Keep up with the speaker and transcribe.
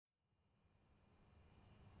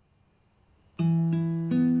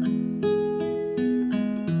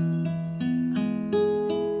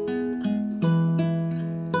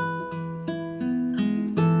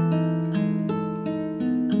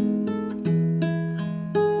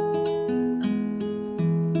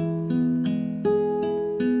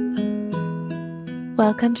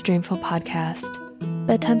Welcome to Dreamful Podcast,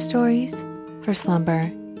 bedtime stories for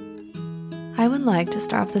slumber. I would like to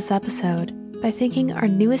start off this episode by thanking our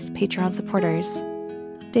newest Patreon supporters,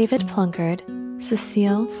 David Plunkard,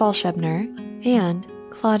 Cecile Falshebner, and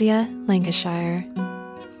Claudia Lancashire.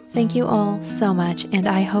 Thank you all so much, and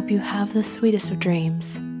I hope you have the sweetest of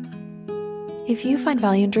dreams. If you find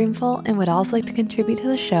value in Dreamful and would also like to contribute to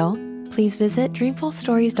the show, please visit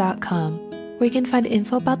dreamfulstories.com, where you can find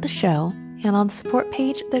info about the show, and on the support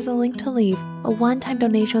page, there's a link to leave a one-time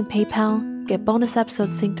donation with PayPal, get bonus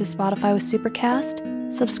episodes synced to Spotify with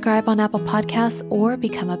Supercast, subscribe on Apple Podcasts, or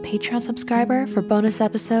become a Patreon subscriber for bonus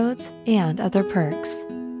episodes and other perks.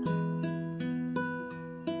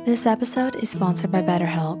 This episode is sponsored by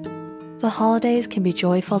BetterHelp. The holidays can be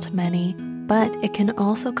joyful to many, but it can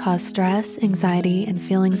also cause stress, anxiety, and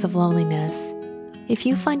feelings of loneliness. If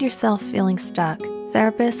you find yourself feeling stuck,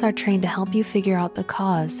 therapists are trained to help you figure out the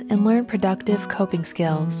cause and learn productive coping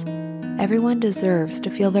skills. Everyone deserves to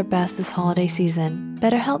feel their best this holiday season.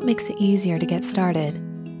 BetterHelp makes it easier to get started.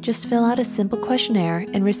 Just fill out a simple questionnaire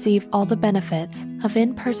and receive all the benefits of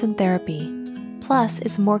in-person therapy. Plus,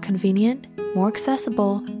 it's more convenient, more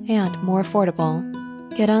accessible, and more affordable.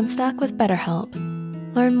 Get unstuck with BetterHelp.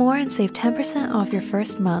 Learn more and save 10% off your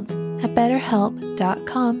first month at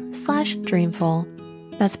betterhelp.com/dreamful.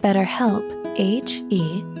 That's BetterHelp,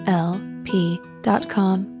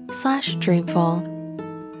 HELP.com/dreamful.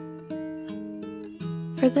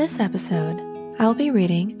 For this episode, I'll be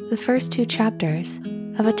reading the first two chapters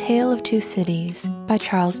of A Tale of Two Cities by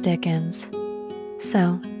Charles Dickens.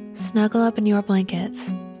 So, snuggle up in your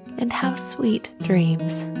blankets and have sweet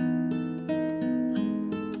dreams.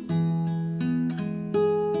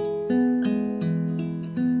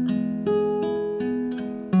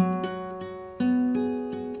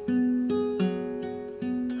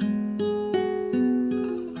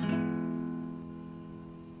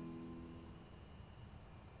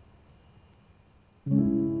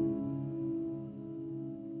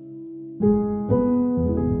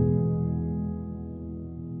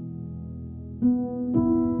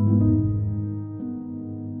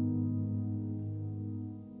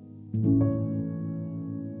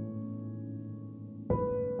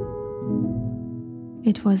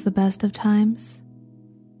 It was the best of times.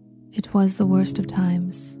 It was the worst of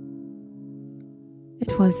times.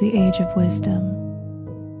 It was the age of wisdom.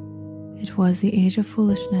 It was the age of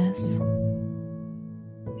foolishness.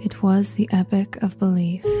 It was the epoch of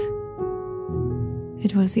belief.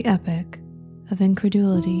 It was the epoch of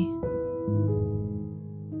incredulity.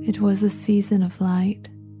 It was the season of light.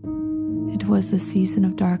 It was the season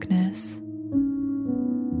of darkness.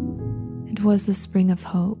 It was the spring of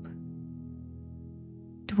hope.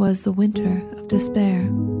 It was the winter of despair.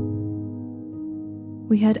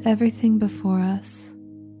 We had everything before us.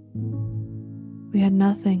 We had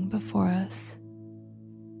nothing before us.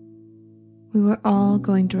 We were all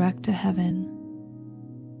going direct to heaven.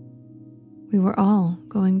 We were all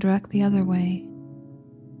going direct the other way.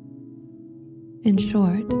 In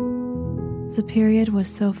short, the period was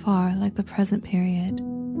so far like the present period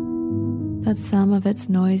that some of its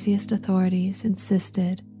noisiest authorities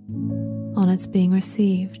insisted on its being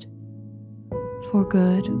received, for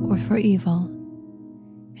good or for evil,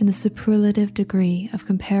 in the superlative degree of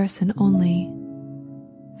comparison only.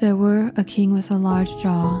 There were a king with a large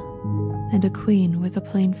jaw and a queen with a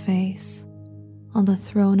plain face on the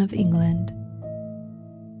throne of England.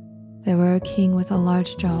 There were a king with a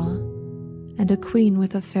large jaw and a queen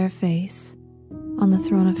with a fair face on the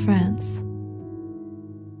throne of France.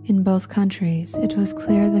 In both countries it was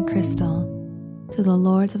clearer than crystal to the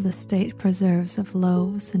lords of the state preserves of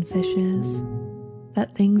loaves and fishes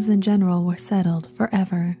that things in general were settled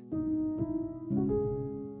forever.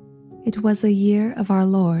 It was the year of our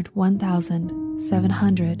Lord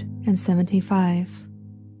 1775.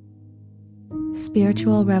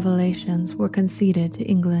 Spiritual revelations were conceded to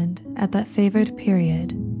England at that favored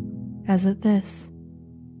period, as at this.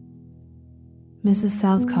 Mrs.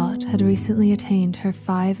 Southcott had recently attained her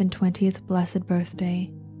 25th blessed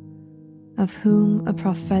birthday, of whom a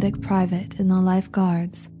prophetic private in the Life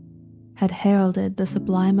Guards had heralded the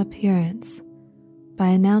sublime appearance by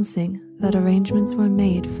announcing that arrangements were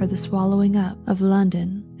made for the swallowing up of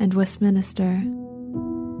London and Westminster.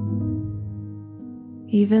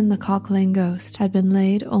 Even the Cock Lane ghost had been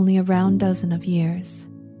laid only a round dozen of years,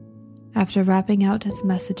 after rapping out its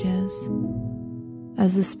messages,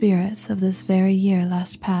 as the spirits of this very year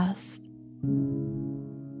last past,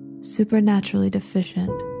 supernaturally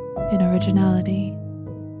deficient in originality,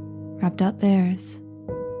 rapped out theirs.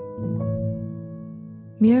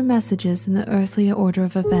 Mere messages in the earthly order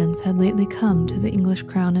of events had lately come to the English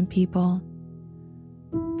crown and people,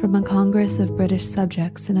 from a Congress of British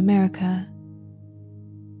subjects in America,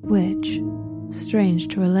 which, strange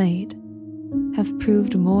to relate, have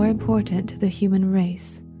proved more important to the human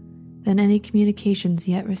race than any communications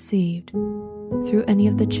yet received through any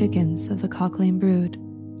of the chickens of the Cock Lane brood.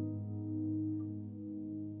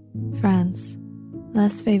 France,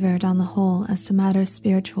 less favored on the whole as to matters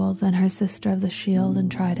spiritual than her sister of the shield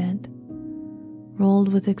and trident,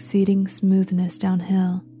 rolled with exceeding smoothness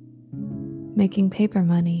downhill, making paper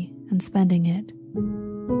money and spending it.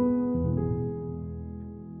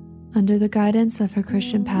 Under the guidance of her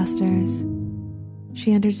Christian pastors,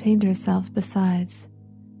 she entertained herself besides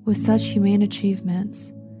with such humane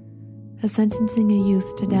achievements as sentencing a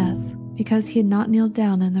youth to death because he had not kneeled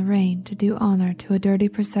down in the rain to do honor to a dirty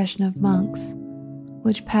procession of monks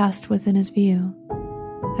which passed within his view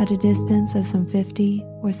at a distance of some 50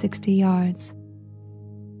 or 60 yards.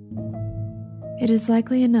 It is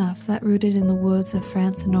likely enough that rooted in the woods of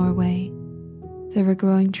France and Norway there were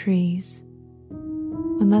growing trees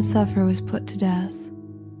when that sufferer was put to death,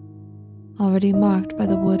 already marked by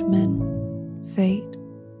the woodman, fate,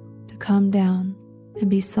 to come down and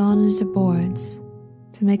be sawn into boards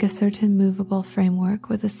to make a certain movable framework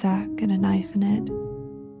with a sack and a knife in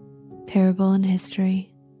it, terrible in history.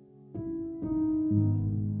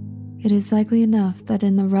 It is likely enough that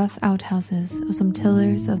in the rough outhouses of some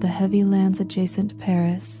tillers of the heavy lands adjacent to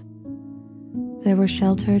Paris, there were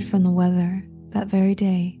sheltered from the weather that very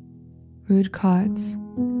day rude carts,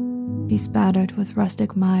 bespattered with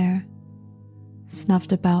rustic mire,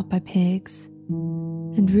 snuffed about by pigs,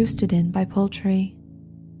 and roosted in by poultry,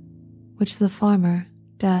 which the farmer,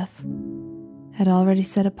 Death, had already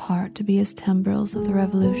set apart to be his timbrels of the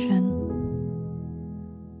Revolution.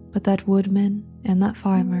 But that woodman and that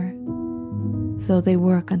farmer, though they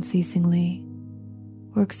work unceasingly,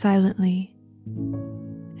 work silently,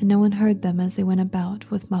 and no one heard them as they went about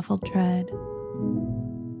with muffled tread.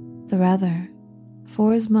 The rather,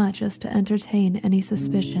 forasmuch as to entertain any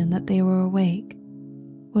suspicion that they were awake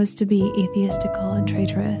was to be atheistical and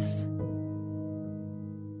traitorous.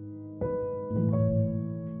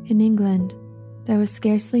 In England, there was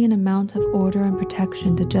scarcely an amount of order and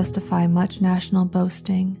protection to justify much national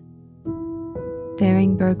boasting.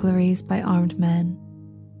 Daring burglaries by armed men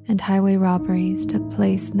and highway robberies took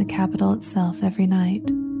place in the capital itself every night.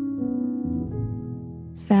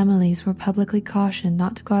 Families were publicly cautioned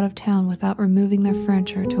not to go out of town without removing their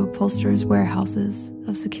furniture to upholsterers' warehouses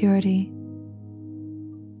of security.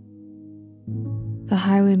 The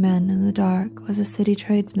highwayman in the dark was a city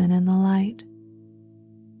tradesman in the light,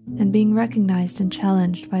 and being recognized and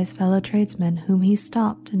challenged by his fellow tradesmen whom he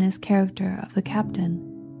stopped in his character of the captain,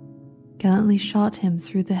 gallantly shot him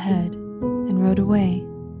through the head and rode away.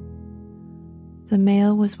 The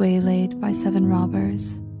mail was waylaid by 7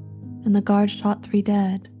 robbers, and the guard shot 3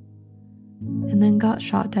 dead, and then got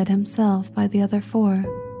shot dead himself by the other 4,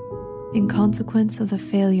 in consequence of the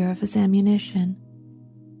failure of his ammunition.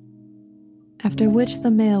 After which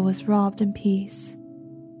the mail was robbed in peace.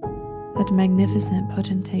 That magnificent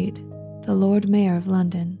potentate, the Lord Mayor of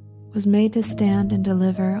London, was made to stand and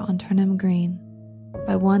deliver on Turnham Green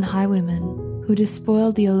by one highwayman who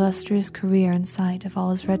despoiled the illustrious career in sight of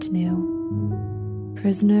all his retinue.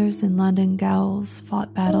 Prisoners in London gaols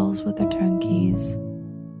fought battles with their turnkeys,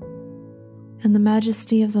 and the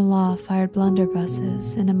majesty of the law fired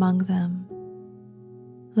blunderbusses in among them,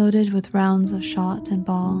 loaded with rounds of shot and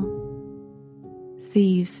ball.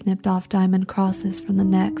 Thieves snipped off diamond crosses from the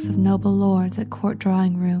necks of noble lords at court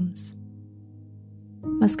drawing rooms.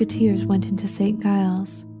 Musketeers went into St.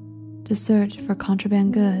 Giles to search for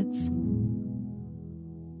contraband goods,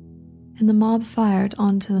 and the mob fired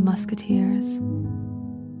onto the musketeers,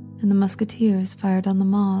 and the musketeers fired on the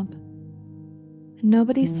mob, and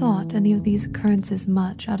nobody thought any of these occurrences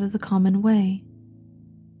much out of the common way.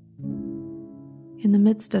 In the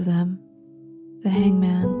midst of them, the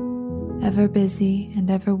hangman, ever busy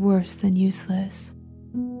and ever worse than useless,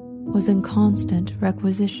 was in constant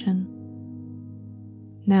requisition,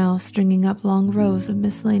 now stringing up long rows of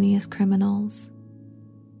miscellaneous criminals,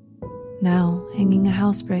 now hanging a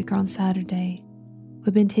housebreaker on Saturday who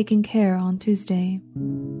had been taken care on Tuesday,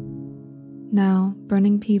 now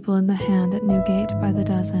burning people in the hand at Newgate by the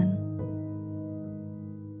dozen,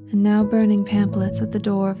 and now burning pamphlets at the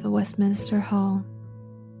door of the Westminster Hall,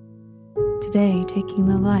 today taking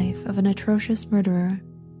the life of an atrocious murderer,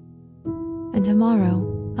 and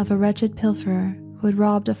tomorrow of a wretched pilferer who had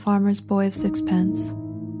robbed a farmer's boy of 6pence.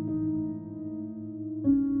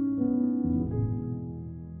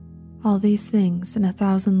 All these things and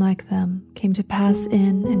 1,000 like them came to pass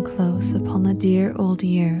in and close upon the dear old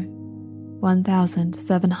year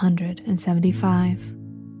 1775,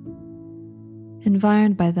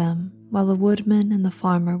 environed by them while the woodman and the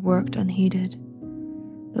farmer worked unheeded,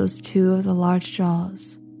 those two of the large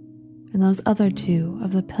jaws, and those other two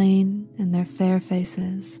of the plain in their fair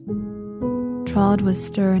faces, trod with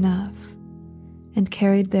stir enough, and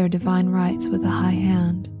carried their divine rights with a high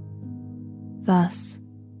hand. Thus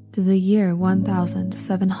did the year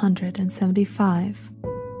 1775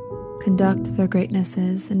 conduct their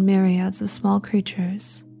greatnesses in myriads of small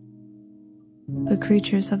creatures, the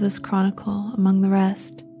creatures of this chronicle among the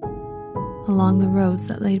rest, along the roads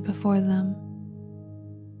that laid before them.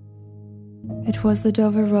 It was the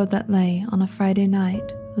Dover road that lay on a Friday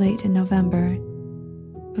night late in November,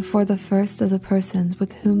 before the first of the persons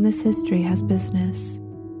with whom this history has business.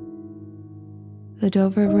 The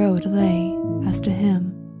Dover road lay, as to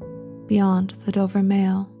him, beyond the Dover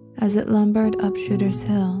Mail as it lumbered up Shooter's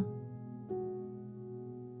Hill.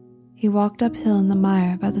 He walked uphill in the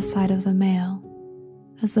mire by the side of the mail,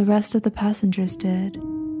 as the rest of the passengers did,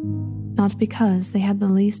 not because they had the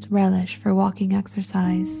least relish for walking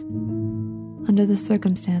exercise under the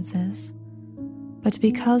circumstances, but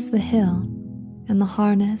because the hill and the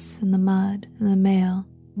harness and the mud and the mail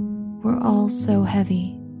were all so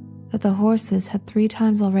heavy that the horses had 3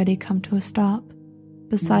 times already come to a stop,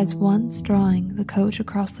 besides once drawing the coach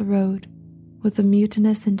across the road with the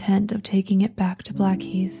mutinous intent of taking it back to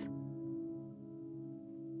Blackheath.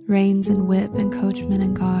 Reins and whip and coachman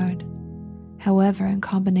and guard, however in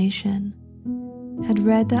combination, had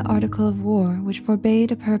read that article of war which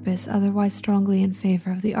forbade a purpose otherwise strongly in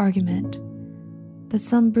favor of the argument that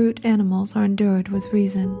some brute animals are endured with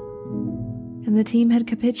reason, and the team had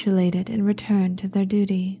capitulated and returned to their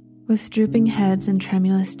duty. With drooping heads and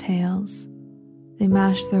tremulous tails, they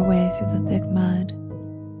mashed their way through the thick mud,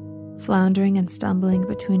 floundering and stumbling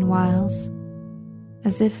between whiles,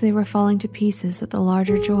 as if they were falling to pieces at the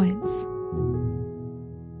larger joints.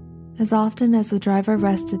 As often as the driver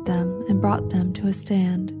rested them and brought them to a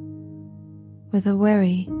stand, with a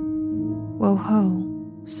wary, "Wo-ho,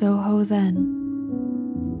 so-ho then,"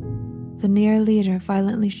 the near leader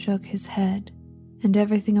violently shook his head and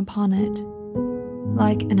everything upon it,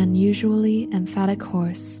 like an unusually emphatic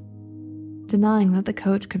horse, denying that the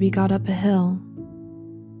coach could be got up a hill.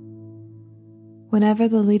 Whenever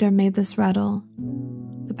the leader made this rattle,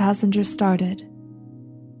 the passenger started,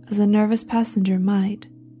 as a nervous passenger might,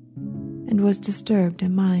 and was disturbed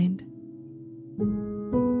in mind.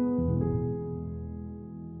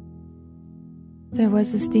 There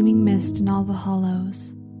was a steaming mist in all the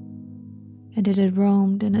hollows, and it had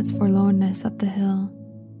roamed in its forlornness up the hill,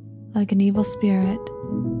 like an evil spirit,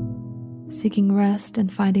 seeking rest and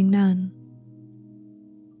finding none.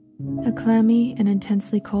 A clammy and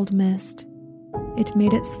intensely cold mist, it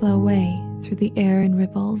made its slow way through the air in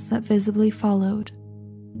ripples that visibly followed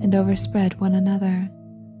and overspread one another,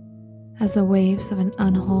 as the waves of an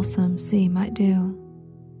unwholesome sea might do.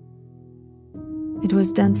 It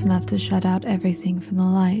was dense enough to shut out everything from the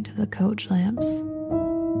light of the coach lamps,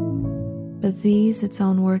 but these its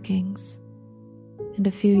own workings, and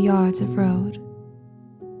a few yards of road,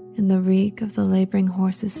 and the reek of the laboring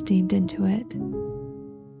horses steamed into it,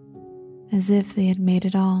 as if they had made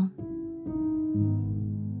it all.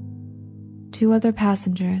 2 other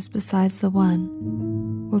passengers besides the one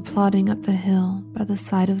were plodding up the hill by the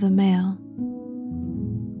side of the mail.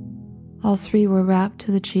 All 3 were wrapped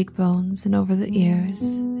to the cheekbones and over the ears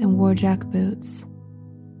and wore jack-boots.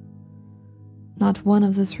 Not one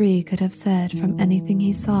of the 3 could have said from anything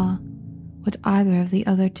he saw what either of the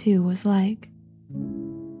other 2 was like,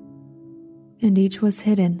 and each was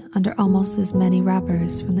hidden under almost as many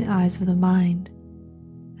wrappers from the eyes of the mind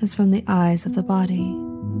as from the eyes of the body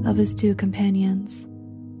of his 2 companions.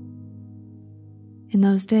 In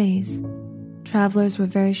those days, travelers were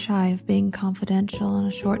very shy of being confidential on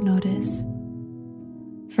a short notice,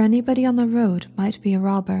 for anybody on the road might be a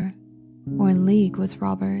robber or in league with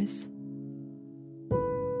robbers.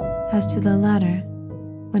 As to the latter,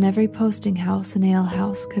 when every posting house and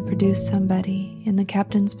alehouse could produce somebody in the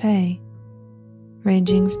captain's pay,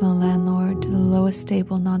 ranging from the landlord to the lowest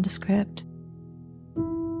stable nondescript,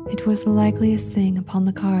 it was the likeliest thing upon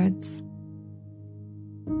the cards.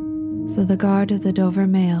 So the guard of the Dover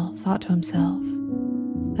Mail thought to himself,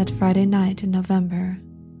 that Friday night in November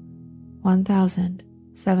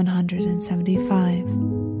 1775,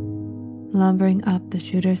 lumbering up the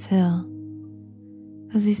Shooter's Hill,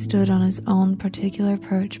 as he stood on his own particular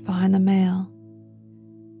perch behind the mail,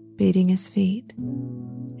 beating his feet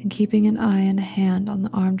and keeping an eye and a hand on the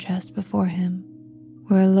arm chest before him,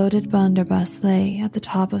 where a loaded blunderbuss lay at the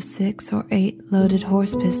top of 6 or 8 loaded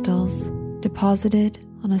horse pistols deposited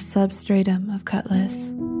on a substratum of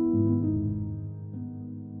cutlass.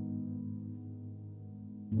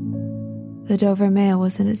 The Dover mail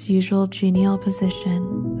was in its usual genial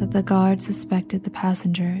position that the guard suspected the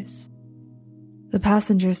passengers. The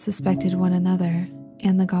passengers suspected one another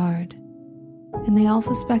and the guard, and they all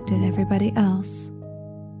suspected everybody else,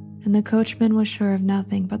 and the coachman was sure of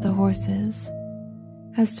nothing but the horses,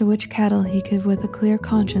 as to which cattle he could with a clear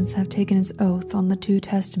conscience have taken his oath on the 2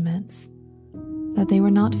 testaments, that they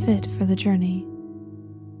were not fit for the journey.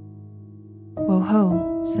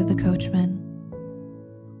 "Wo-ho," said the coachman.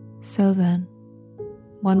 "So then,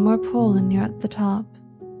 one more pull and you're at the top.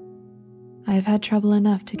 I have had trouble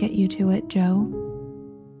enough to get you to it, Joe."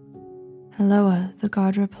 "Halloa," the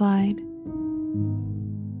guard replied.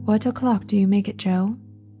 "What o'clock do you make it, Joe?"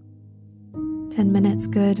 10 minutes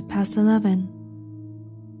good past 11.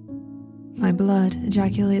 "My blood,"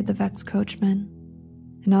 ejaculated the vexed coachman,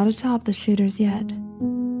 "and not atop the shooters yet."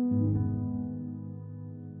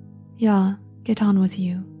 "Ya, get on with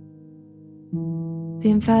you." The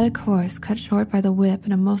emphatic horse, cut short by the whip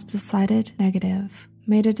in a most decided negative,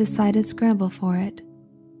 made a decided scramble for it,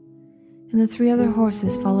 and the 3 other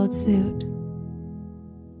horses followed suit.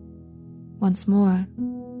 Once more,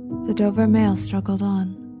 the Dover mail struggled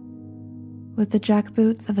on, with the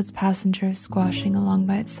jackboots of its passengers squashing along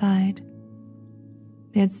by its side.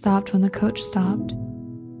 They had stopped when the coach stopped,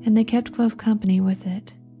 and they kept close company with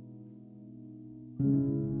it.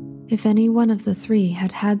 If any one of the 3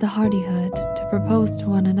 had had the hardihood to propose to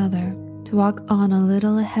one another to walk on a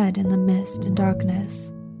little ahead in the mist and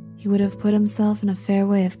darkness, he would have put himself in a fair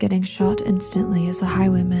way of getting shot instantly as a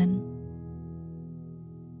highwayman.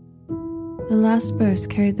 The last burst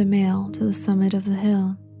carried the mail to the summit of the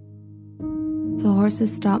hill. The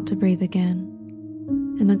horses stopped to breathe again,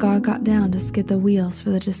 and the guard got down to skid the wheels for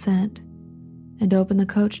the descent and open the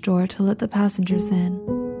coach door to let the passengers in.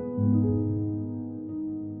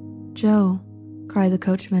 "Joe," cried the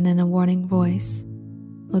coachman in a warning voice,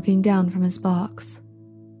 looking down from his box.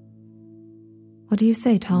 "What do you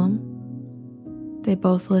say, Tom?" They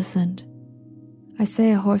both listened. "I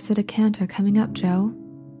say a horse at a canter coming up, Joe."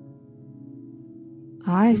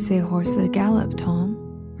 "I say a horse at a gallop, Tom,"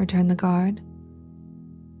 returned the guard,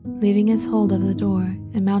 leaving his hold of the door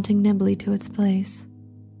and mounting nimbly to its place.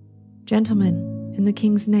 "Gentlemen, in the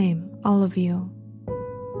king's name, all of you."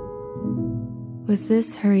 With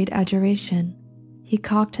this hurried adjuration, he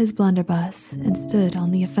cocked his blunderbuss and stood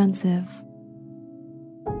on the offensive.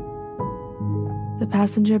 The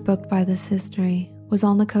passenger booked by this history was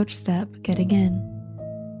on the coach step getting in.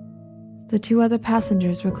 The 2 other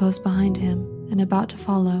passengers were close behind him and about to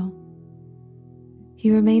follow.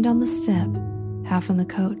 He remained on the step, half in the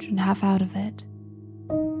coach and half out of it.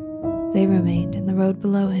 They remained in the road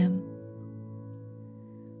below him.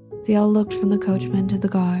 They all looked from the coachman to the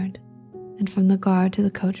guard, and from the guard to the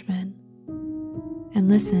coachman, and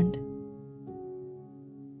listened.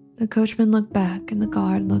 The coachman looked back and the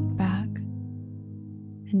guard looked back,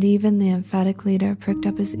 and even the emphatic leader pricked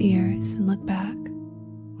up his ears and looked back,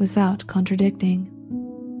 without contradicting.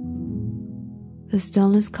 The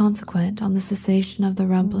stillness consequent on the cessation of the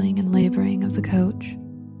rumbling and laboring of the coach,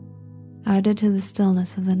 added to the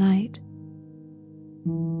stillness of the night,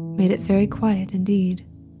 made it very quiet indeed.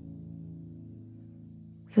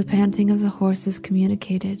 The panting of the horses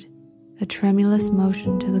communicated a tremulous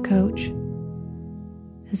motion to the coach,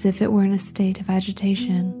 as if it were in a state of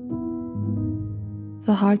agitation.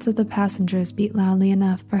 The hearts of the passengers beat loudly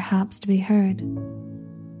enough perhaps to be heard,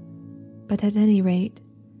 but at any rate,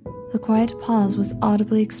 the quiet pause was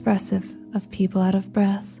audibly expressive of people out of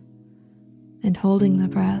breath, and holding the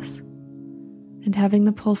breath, and having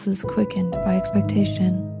the pulses quickened by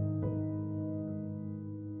expectation.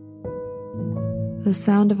 The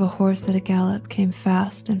sound of a horse at a gallop came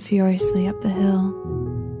fast and furiously up the hill.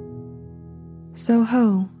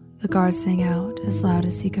 "So-ho," the guard sang out as loud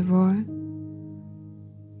as he could roar.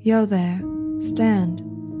 "Yo there, stand.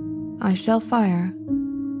 I shall fire."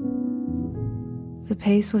 The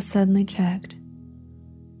pace was suddenly checked,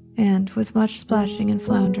 and with much splashing and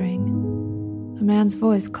floundering, a man's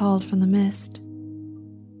voice called from the mist.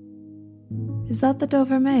 "Is that the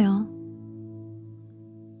Dover mail?"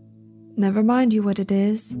 "Never mind you what it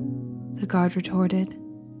is," the guard retorted.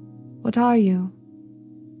 "What are you?"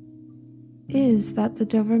 "Is that the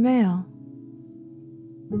Dover mail?"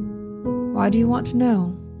 "Why do you want to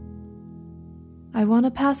know?" "I want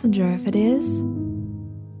a passenger if it is."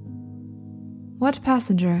 "What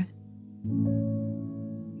passenger?"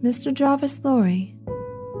 "Mr. Jarvis Lorry."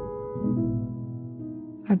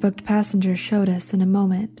 Our booked passenger showed us in a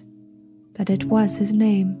moment that it was his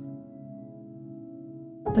name.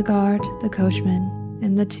 The guard, the coachman,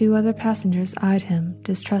 and the 2 other passengers eyed him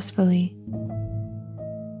distrustfully.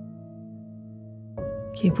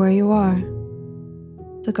 "Keep where you are,"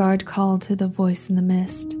 The guard called to the voice in the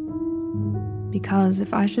mist, "Because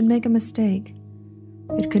if I should make a mistake,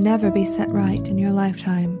 it could never be set right in your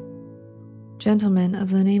lifetime. Gentleman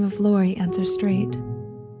of the name of Lorry, answer straight."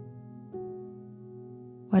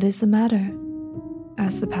 "What is the matter?"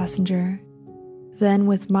 asked the passenger. Then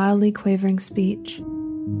with mildly quavering speech,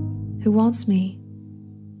 "Who wants me?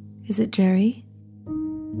 Is it Jerry?"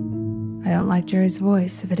 "I don't like Jerry's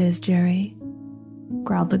voice if it is Jerry,"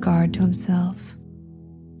 growled the guard to himself.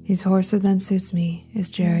 "He's hoarser than suits me,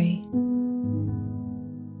 is Jerry."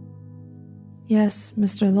 "Yes,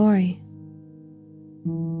 Mr. Lorry."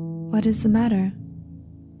 "What is the matter?"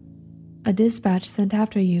 "A dispatch sent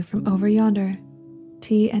after you from over yonder,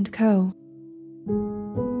 T & Co."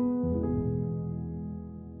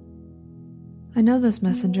 "I know this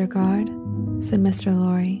messenger, guard," said Mr.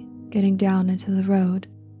 Lorry, getting down into the road,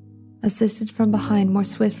 assisted from behind more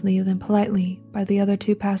swiftly than politely by the other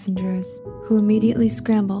two passengers, who immediately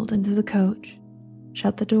scrambled into the coach,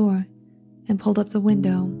 shut the door, and pulled up the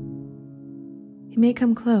window. "He may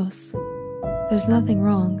come close. There's nothing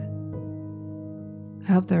wrong."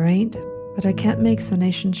 "I hope there ain't, but I can't make so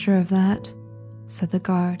nation sure of that," said the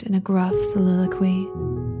guard in a gruff soliloquy.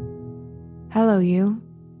 "Hello, you."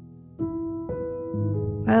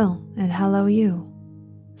 "Well, and hello, you,"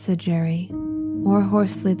 said Jerry, more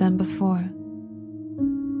hoarsely than before.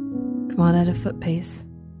 "Come on at a foot pace.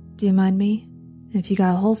 Do you mind me? If you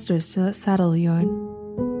got holsters to that saddle of yourn,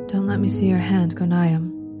 don't let me see your hand go nigh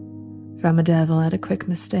 'em. For I'm a devil at a quick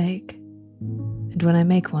mistake, and when I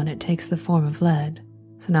make one it takes the form of lead,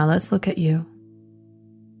 so now let's look at you."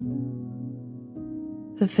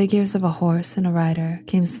 The figures of a horse and a rider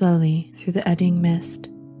came slowly through the eddying mist,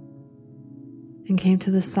 and came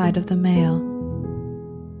to the side of the mail,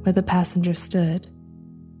 where the passenger stood.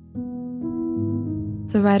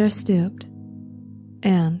 The rider stooped,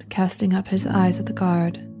 and, casting up his eyes at the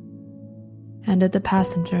guard, handed the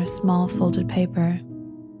passenger a small folded paper.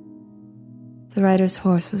 The rider's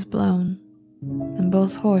horse was blown, and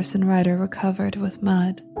both horse and rider were covered with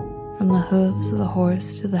mud, from the hooves of the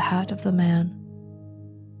horse to the hat of the man.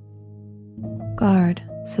 "Guard,"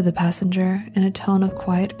 said the passenger in a tone of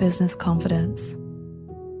quiet business confidence.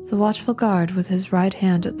 The watchful guard, with his right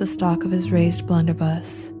hand at the stock of his raised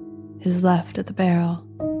blunderbuss, his left at the barrel,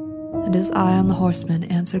 and his eye on the horseman,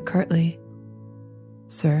 answered curtly,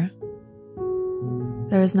 "Sir?"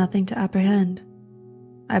 "There is nothing to apprehend.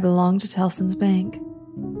 I belong to Tellson's Bank.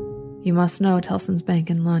 You must know Tellson's Bank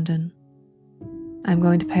in London. I am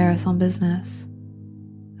going to Paris on business.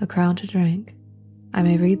 A crown to drink. I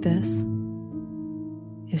may read this."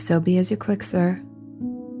 "If so be as you're quick, sir."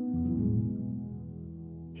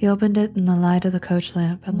 He opened it in the light of the coach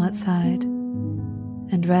lamp and let side,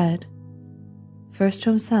 and read, first to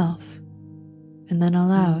himself, and then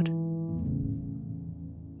aloud,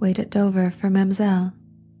 "Wait at Dover for Mamselle."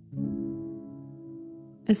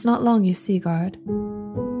 "It's not long, you see, guard.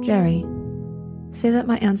 Jerry, say that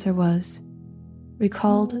my answer was,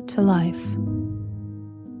 recalled to life."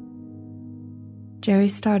 Jerry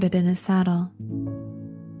started in his saddle.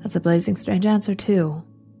 "That's a blazing strange answer, too,"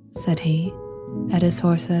 said he, at his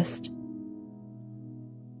hoarsest.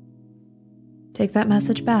 "Take that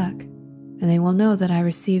message back, and they will know that I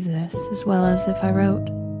received this as well as if I wrote.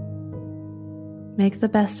 Make the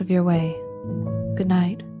best of your way. Good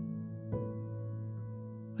night."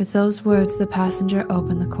 With those words, the passenger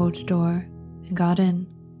opened the coach door and got in,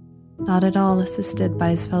 not at all assisted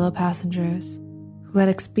by his fellow passengers, who had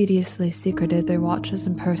expeditiously secreted their watches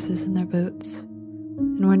and purses in their boots,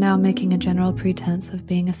 and were now making a general pretense of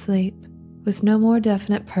being asleep, with no more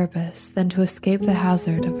definite purpose than to escape the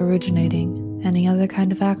hazard of originating any other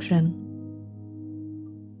kind of action.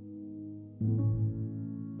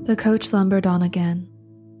 The coach lumbered on again,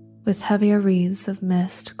 with heavier wreaths of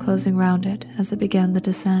mist closing round it as it began the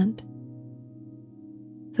descent.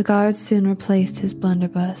 The guard soon replaced his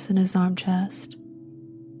blunderbuss in his arm chest,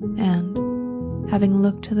 and, having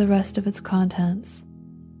looked to the rest of its contents,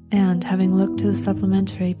 and having looked to the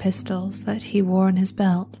supplementary pistols that he wore in his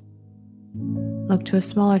belt, looked to a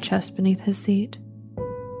smaller chest beneath his seat,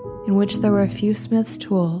 in which there were a few smith's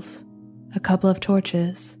tools, a couple of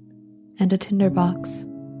torches, and a tinder box.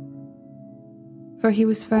 For he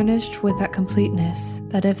was furnished with that completeness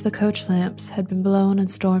that if the coach lamps had been blown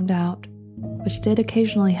and stormed out, which did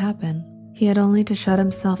occasionally happen, he had only to shut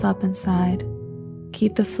himself up inside,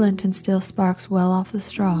 keep the flint and steel sparks well off the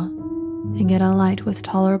straw, and get a light with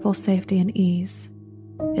tolerable safety and ease,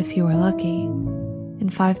 if he were lucky, in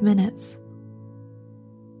 5 minutes.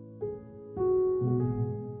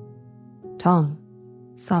 "Tom,"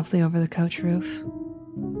 softly over the coach roof.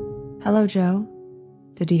 "Hello, Joe.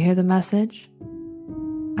 Did you hear the message?"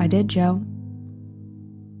 I did, Joe.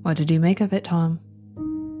 What did you make of it, Tom?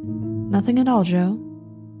 Nothing at all, Joe.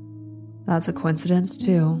 That's a coincidence,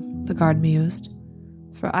 too, the guard mused,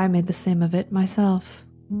 for I made the same of it myself.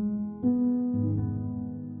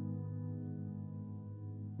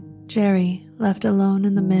 Jerry, left alone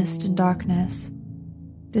in the mist and darkness,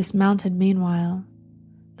 dismounted meanwhile,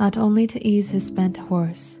 not only to ease his spent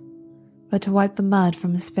horse, but to wipe the mud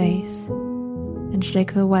from his face and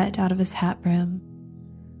shake the wet out of his hat brim,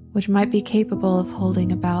 which might be capable of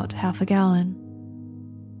holding about half a gallon.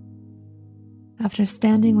 After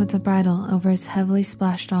standing with the bridle over his heavily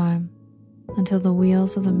splashed arm until the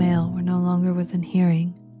wheels of the mail were no longer within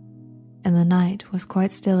hearing, and the night was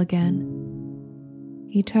quite still again,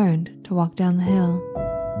 he turned to walk down the hill.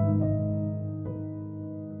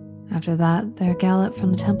 After that, there gallop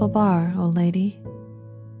from the Temple Bar, old lady.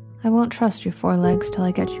 I won't trust your forelegs till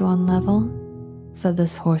I get you on level, said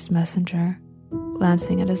this horse messenger,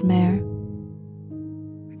 glancing at his mare.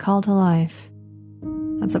 Recall to life.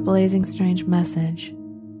 That's a blazing strange message.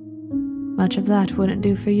 Much of that wouldn't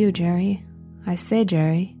do for you, Jerry. I say,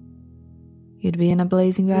 Jerry. You'd be in a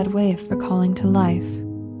blazing bad way if recalling to life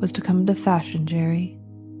was to come into fashion, Jerry.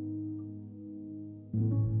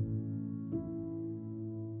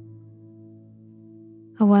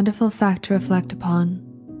 A wonderful fact to reflect upon,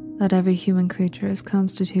 that every human creature is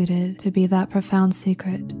constituted to be that profound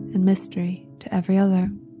secret and mystery to every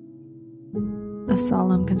other. A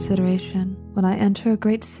solemn consideration when I enter a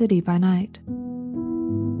great city by night,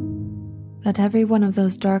 that every one of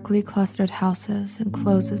those darkly clustered houses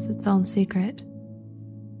encloses its own secret,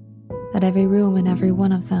 that every room in every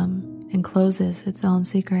one of them encloses its own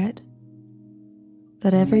secret,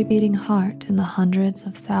 that every beating heart in the hundreds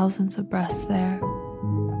of thousands of breasts there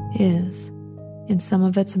is, in some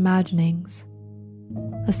of its imaginings,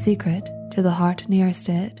 a secret to the heart nearest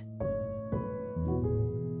it.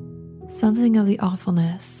 Something of the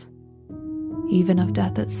awfulness, even of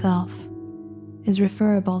death itself, is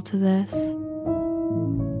referable to this.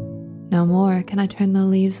 No more can I turn the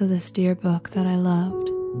leaves of this dear book that I loved,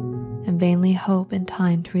 and vainly hope in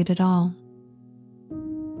time to read it all.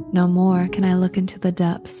 No more can I look into the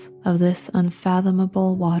depths of this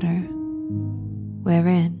unfathomable water,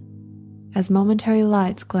 wherein, as momentary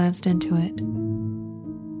lights glanced into it,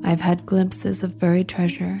 I have had glimpses of buried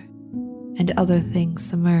treasure and other things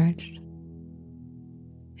submerged.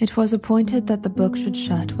 It was appointed that the book should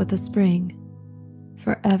shut with a spring,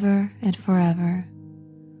 forever and forever,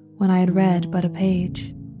 when I had read but a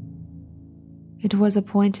page. It was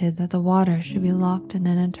appointed that the water should be locked in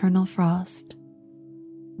an eternal frost,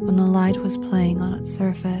 when the light was playing on its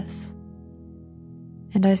surface,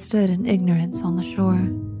 and I stood in ignorance on the shore.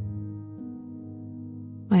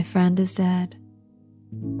 My friend is dead.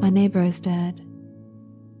 My neighbor is dead.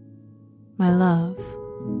 My love,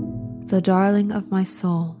 the darling of my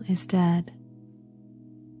soul, is dead.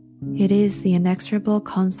 It is the inexorable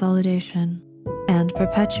consolidation and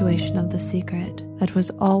perpetuation of the secret that was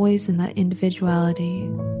always in that individuality,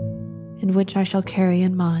 in which I shall carry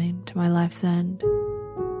in mind to my life's end.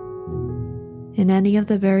 In any of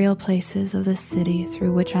the burial places of this city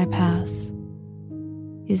through which I pass,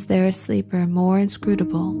 is there a sleeper more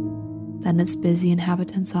inscrutable than its busy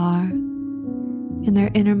inhabitants are, in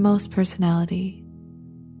their innermost personality,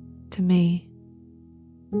 to me,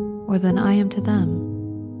 or than I am to them?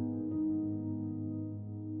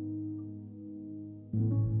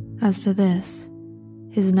 As to this,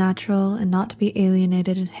 his natural and not to be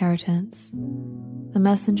alienated inheritance, the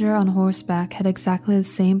messenger on horseback had exactly the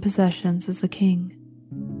same possessions as the king,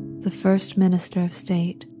 the first minister of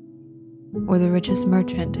state, or the richest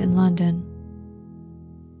merchant in London.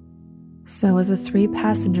 So with the 3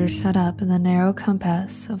 passengers shut up in the narrow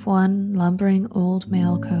compass of one lumbering old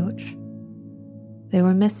mail coach, they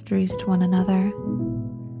were mysteries to one another,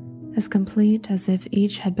 as complete as if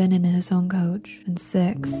each had been in his own coach and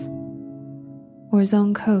 6, or his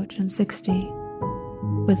own coach and 60,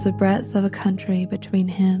 with the breadth of a country between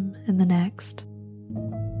him and the next.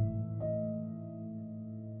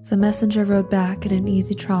 The messenger rode back at an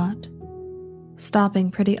easy trot,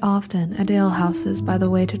 stopping pretty often at alehouses by the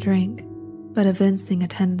way to drink, but evincing a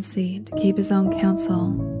tendency to keep his own counsel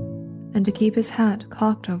and to keep his hat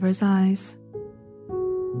cocked over his eyes.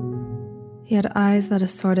 He had eyes that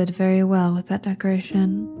assorted very well with that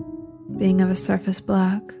decoration, being of a surface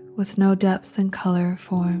black with no depth in color or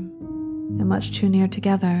form, and much too near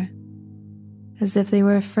together, as if they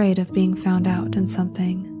were afraid of being found out in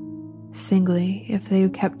something, singly if they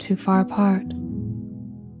kept too far apart.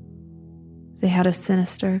 They had a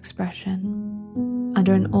sinister expression,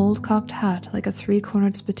 under an old cocked hat like a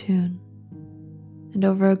 3-cornered spittoon, and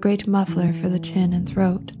over a great muffler for the chin and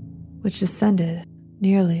throat, which descended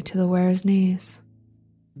nearly to the wearer's knees.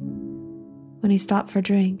 When he stopped for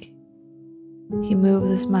drink, he moved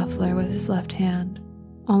this muffler with his left hand,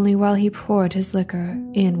 only while he poured his liquor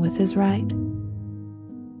in with his right.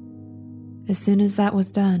 As soon as that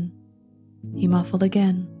was done, he muffled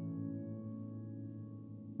again.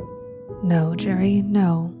 "No, Jerry,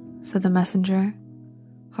 no," said the messenger,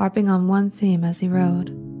 harping on one theme as he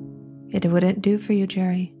rode. "It wouldn't do for you,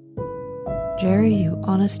 Jerry. Jerry, you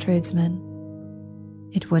honest tradesman.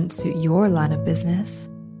 It wouldn't suit your line of business.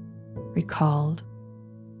 Recalled.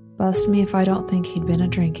 Bust me if I don't think he'd been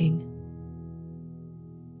a-drinking."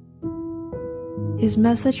 His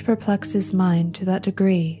message perplexed his mind to that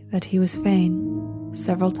degree that he was fain,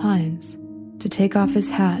 several times, to take off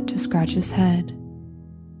his hat to scratch his head.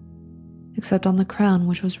 Except on the crown,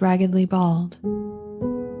 which was raggedly bald,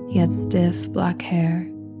 he had stiff black hair,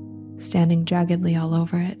 standing jaggedly all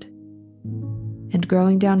over it, and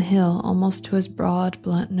growing downhill almost to his broad,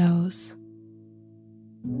 blunt nose.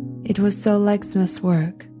 It was so like Smith's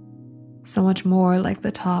work, so much more like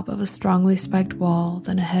the top of a strongly spiked wall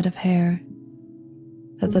than a head of hair,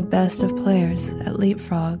 that the best of players at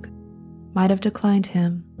leapfrog might have declined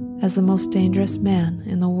him as the most dangerous man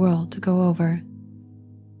in the world to go over.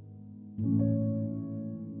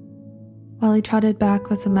 While he trotted back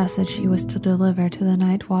with the message he was to deliver to the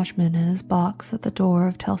night watchman in his box at the door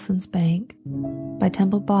of Tellson's Bank by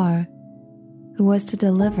Temple Bar, who was to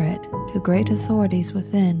deliver it to great authorities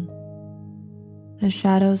within, the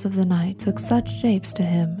shadows of the night took such shapes to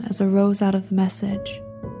him as arose out of the message,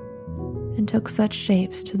 and took such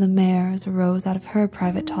shapes to the mare as arose out of her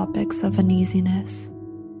private topics of uneasiness.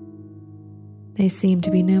 They seemed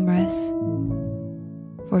to be numerous,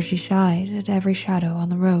 for she shied at every shadow on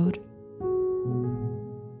the road.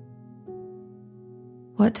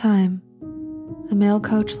 What time the mail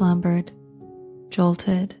coach lumbered,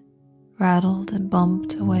 jolted, rattled, and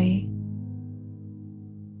bumped away,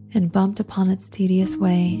 and bumped upon its tedious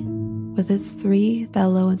way with its 3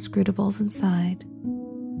 fellow inscrutables inside,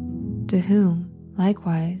 to whom,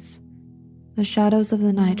 likewise, the shadows of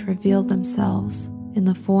the night revealed themselves in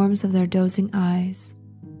the forms of their dozing eyes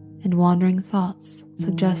and wandering thoughts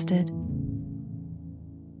suggested.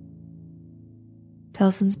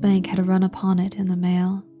 Tellson's Bank had a run upon it in the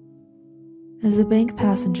mail. As the bank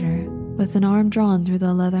passenger, with an arm drawn through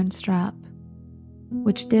the leathern strap,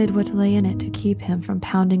 which did what lay in it to keep him from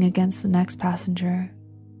pounding against the next passenger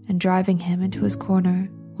and driving him into his corner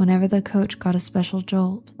whenever the coach got a special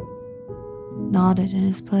jolt, nodded in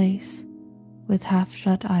his place with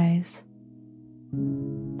half-shut eyes,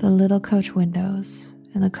 the little coach windows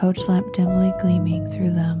and the coach lamp dimly gleaming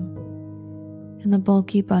through them, and the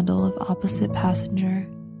bulky bundle of opposite passenger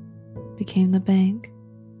became the bank,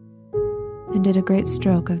 and did a great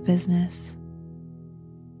stroke of business.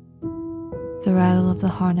 The rattle of the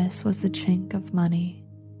harness was the chink of money,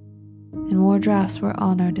 and more drafts were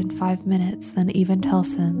honored in 5 minutes than even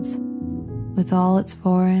Tellson's, with all its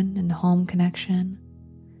foreign and home connection,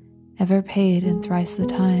 ever paid in thrice the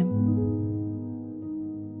time.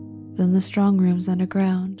 Then the strong rooms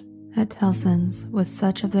underground at Tellson's, with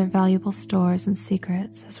such of their valuable stores and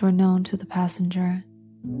secrets as were known to the passenger.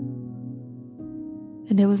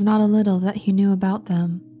 And it was not a little that he knew about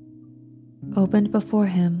them, opened before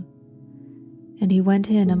him, and he went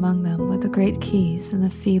in among them with the great keys and the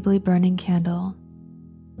feebly burning candle,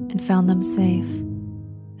 and found them safe,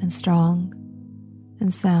 and strong,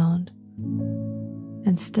 and sound,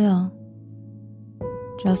 and still,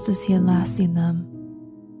 just as he had last seen them.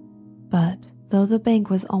 But though the bank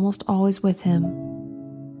was almost always with him,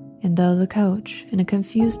 and though the coach, in a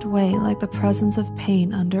confused way like the presence of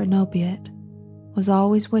pain under an opiate, was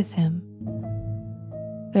always with him,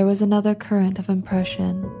 there was another current of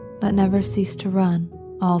impression that never ceased to run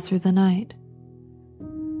all through the night.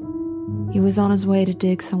 He was on his way to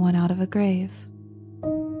dig someone out of a grave.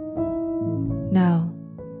 Now,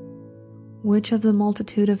 which of the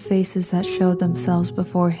multitude of faces that showed themselves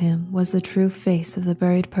before him was the true face of the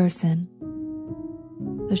buried person?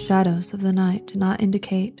 The shadows of the night did not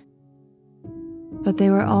indicate, but they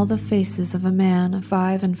were all the faces of a man of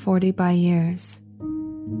 45 by years,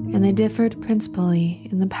 and they differed principally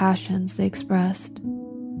in the passions they expressed,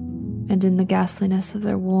 and in the ghastliness of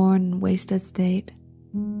their worn and wasted state.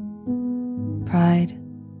 Pride,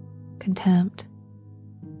 contempt,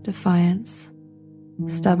 defiance,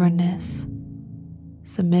 stubbornness,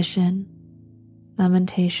 submission,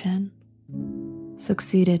 lamentation,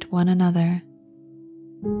 succeeded one another.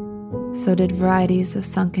 So did varieties of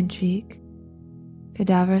sunken cheek,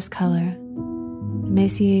 cadaverous color,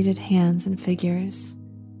 emaciated hands and figures,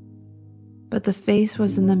 but the face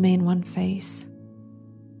was in the main one face,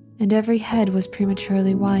 and every head was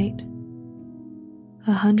prematurely white.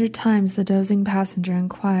 100 times the dozing passenger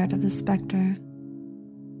inquired of the specter,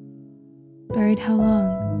 "Buried how long?"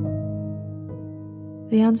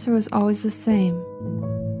 The answer was always the same,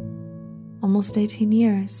 "Almost 18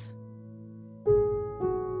 years.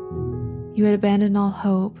 You had abandoned all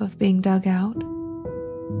hope of being dug out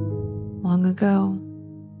long ago.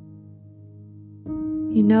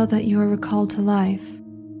 You know that you are recalled to life.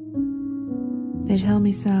 They tell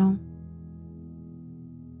me so.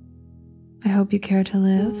 I hope you care to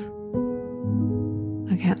live.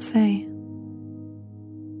 I can't say.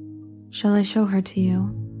 Shall I show her to you?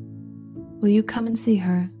 Will you come and see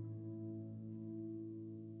her?"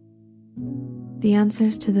 The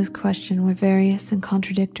answers to this question were various and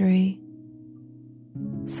contradictory.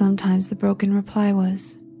 Sometimes the broken reply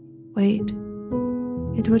was, "Wait,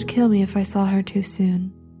 it would kill me if I saw her too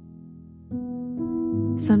soon."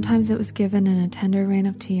 Sometimes it was given in a tender rain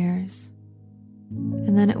of tears,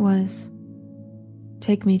 and then it was,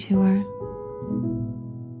 "Take me to her."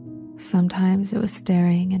 Sometimes it was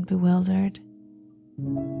staring and bewildered,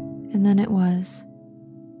 and then it was,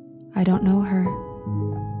 "I don't know her.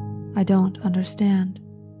 I don't understand."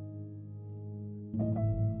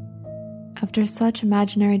 After such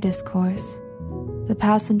imaginary discourse, the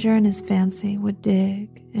passenger in his fancy would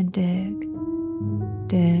dig and dig,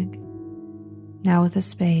 dig, now with a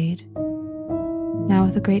spade, now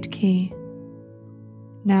with a great key,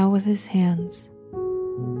 now with his hands,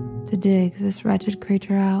 to dig this wretched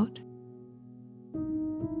creature out.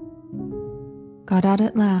 Got out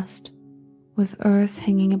at last, with earth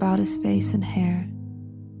hanging about his face and hair.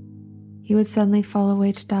 He would suddenly fall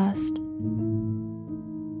away to dust.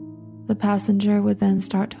 The passenger would then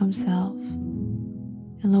start to himself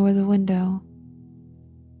and lower the window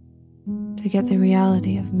to get the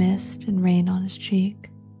reality of mist and rain on his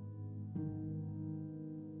cheek.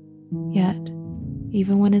 Yet,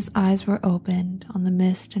 even when his eyes were opened on the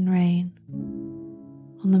mist and rain,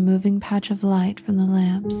 on the moving patch of light from the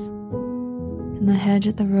lamps, and the hedge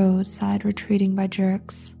at the roadside retreating by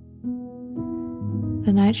jerks,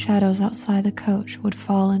 the night shadows outside the coach would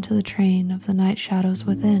fall into the train of the night shadows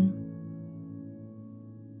within.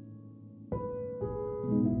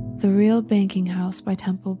 The real banking house by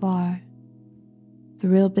Temple Bar, the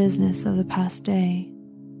real business of the past day,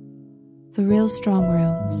 the real strong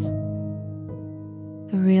rooms,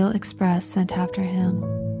 the real express sent after him,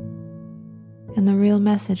 and the real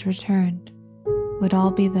message returned would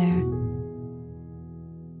all be there.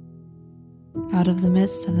 Out of the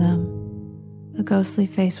midst of them, a ghostly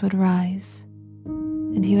face would rise,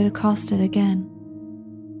 and he would accost it again.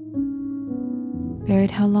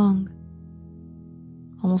 "Buried how long?"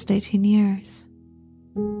 "Almost 18 years.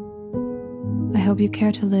 I hope you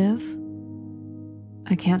care to live?"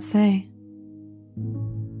 "I can't say."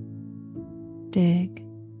 Dig,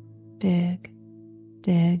 dig,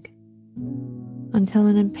 dig, until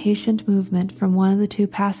an impatient movement from one of the two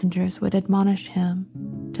passengers would admonish him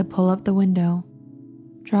to pull up the window,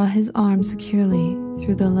 draw his arm securely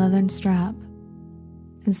through the leathern strap,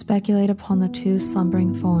 and speculate upon the two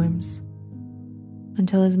slumbering forms,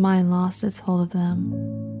 until his mind lost its hold of them,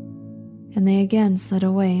 and they again slid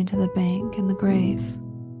away into the bank and the grave.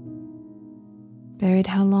 Buried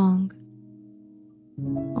how long?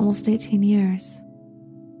 Almost 18 years.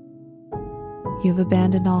 You've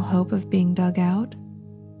abandoned all hope of being dug out?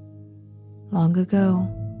 Long ago.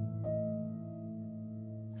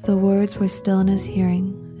 The words were still in his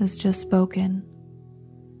hearing as just spoken,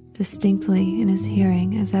 distinctly in his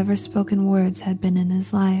hearing as ever spoken words had been in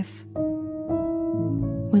his life.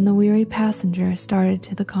 When the weary passenger started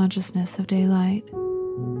to the consciousness of daylight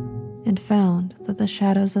and found that the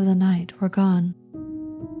shadows of the night were gone,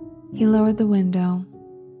 he lowered the window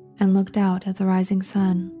and looked out at the rising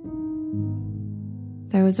sun.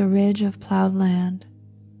 There was a ridge of plowed land,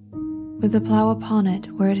 with the plow upon it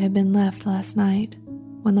where it had been left last night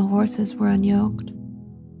when the horses were unyoked.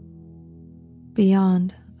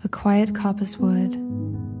 Beyond, a quiet coppice wood,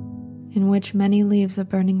 in which many leaves of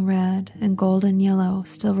burning red and golden yellow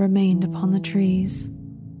still remained upon the trees.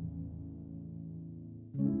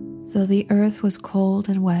 Though the earth was cold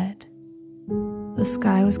and wet, the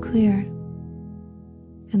sky was clear,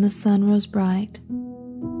 and the sun rose bright,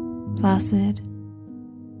 placid,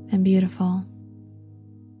 and beautiful.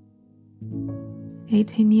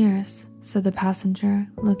 18 years, said the passenger,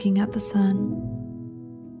 looking at the sun.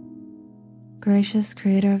 Gracious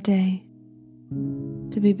Creator of day,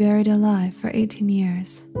 to be buried alive for 18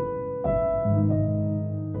 years.